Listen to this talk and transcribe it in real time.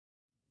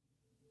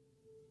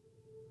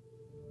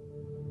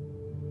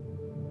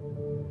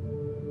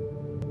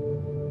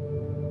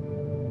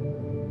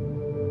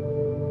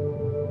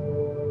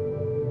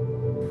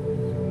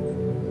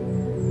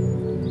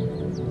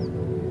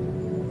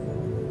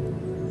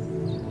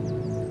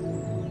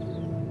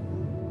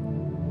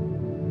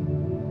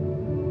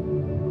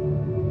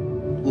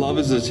Love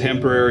is a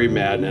temporary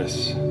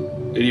madness.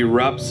 It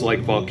erupts like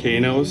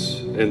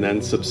volcanoes and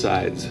then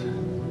subsides.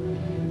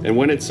 And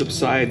when it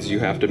subsides, you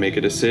have to make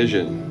a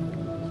decision.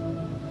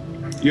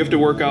 You have to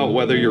work out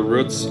whether your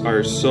roots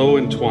are so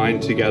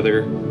entwined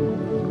together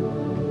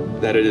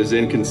that it is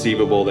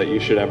inconceivable that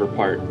you should ever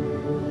part.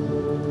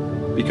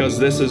 Because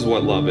this is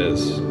what love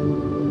is.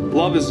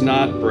 Love is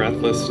not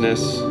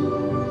breathlessness.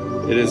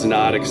 It is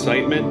not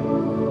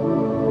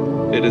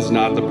excitement. It is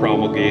not the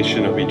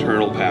promulgation of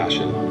eternal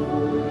passion.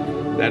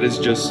 That is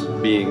just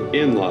being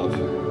in love,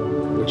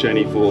 which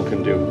any fool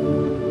can do.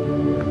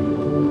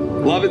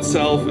 Love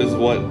itself is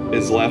what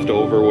is left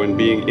over when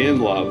being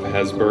in love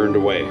has burned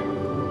away.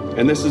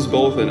 And this is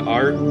both an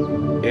art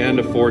and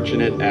a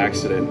fortunate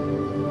accident.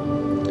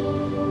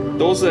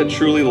 Those that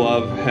truly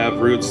love have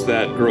roots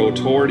that grow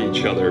toward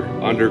each other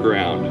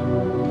underground.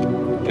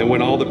 And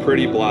when all the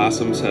pretty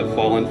blossoms have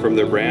fallen from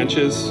their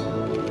branches,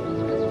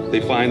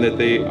 they find that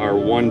they are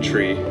one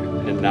tree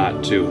and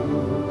not two.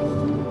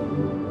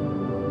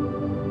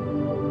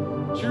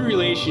 True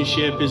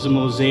relationship is a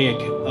mosaic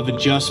of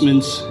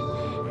adjustments,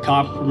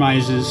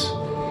 compromises,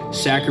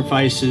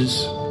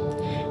 sacrifices,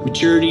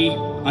 maturity,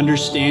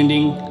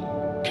 understanding,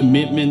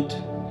 commitment,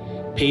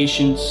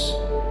 patience,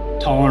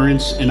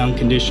 tolerance, and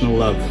unconditional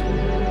love.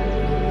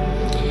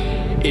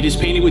 It is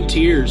painted with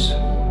tears,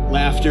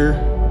 laughter,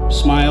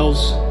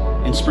 smiles,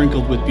 and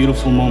sprinkled with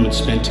beautiful moments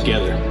spent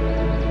together.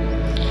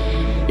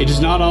 It is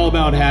not all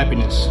about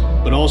happiness,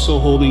 but also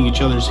holding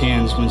each other's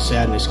hands when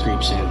sadness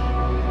creeps in.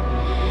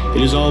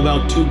 It is all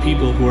about two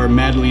people who are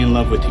madly in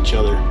love with each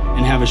other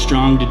and have a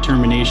strong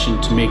determination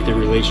to make their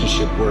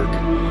relationship work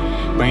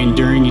by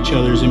enduring each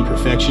other's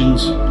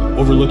imperfections,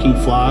 overlooking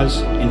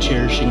flaws, and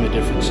cherishing the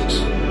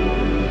differences.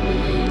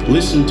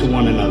 Listen to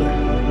one another,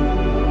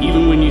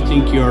 even when you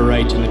think you are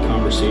right in the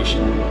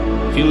conversation.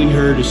 Feeling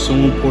heard is so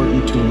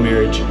important to a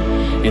marriage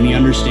and the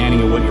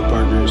understanding of what your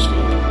partner is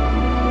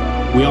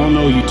feeling. We all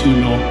know you two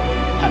know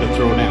how to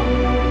throw down.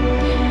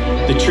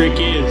 The trick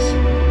is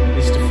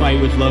to fight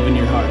with love in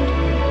your heart.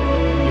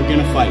 You're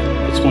gonna fight.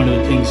 It's one of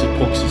the things that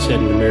pokes its head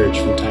in the marriage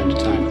from time to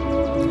time.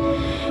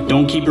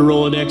 Don't keep a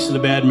Rolodex of the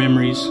bad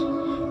memories.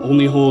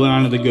 Only hold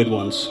on to the good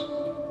ones.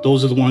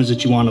 Those are the ones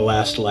that you want to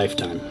last a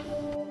lifetime.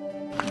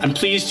 I'm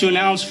pleased to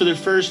announce for the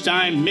first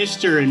time,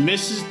 Mr. and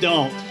Mrs.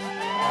 Dalt.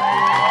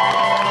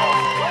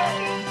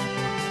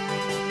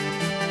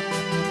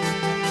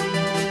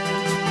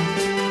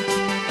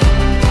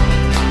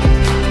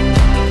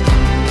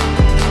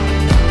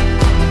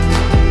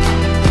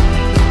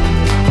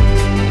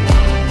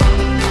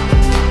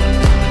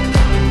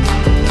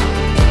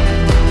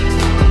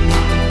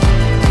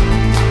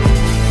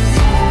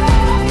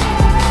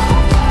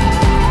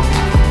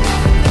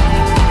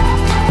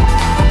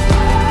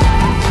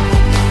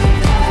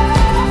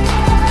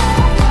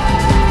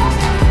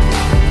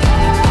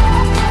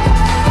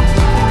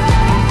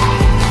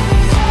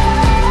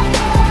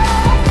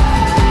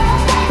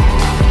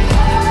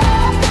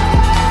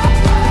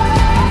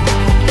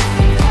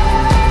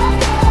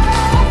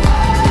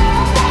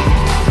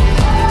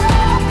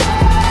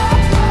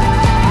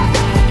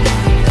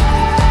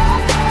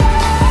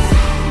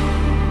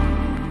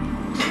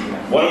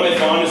 One of my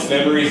fondest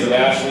memories of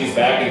Ashley's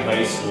back in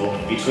high school,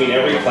 between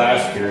every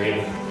class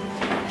period,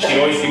 she'd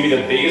always give me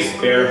the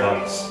biggest bear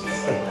hugs.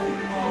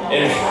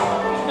 And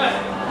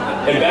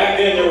back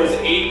then there was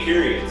 8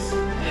 periods,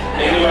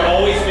 and they would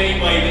always make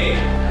my day,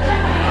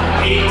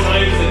 8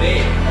 times a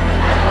day.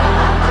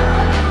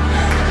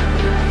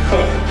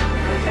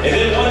 And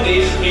then one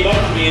day she came up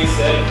to me and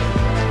said,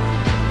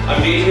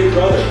 "I'm dating your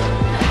brother."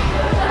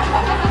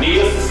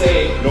 Needless to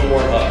say, no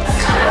more hugs.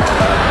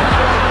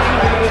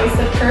 It was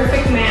the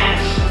perfect match.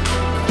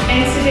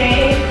 And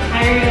today,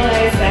 I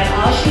realized that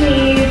all she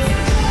needs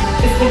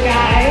is the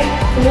guy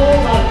who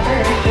will love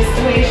her just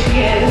the way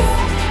she is.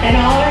 And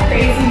all her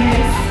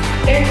craziness,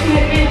 their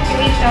commitment to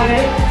each other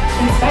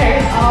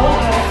inspires all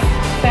of us.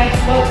 That's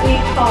what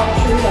we call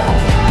true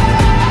love.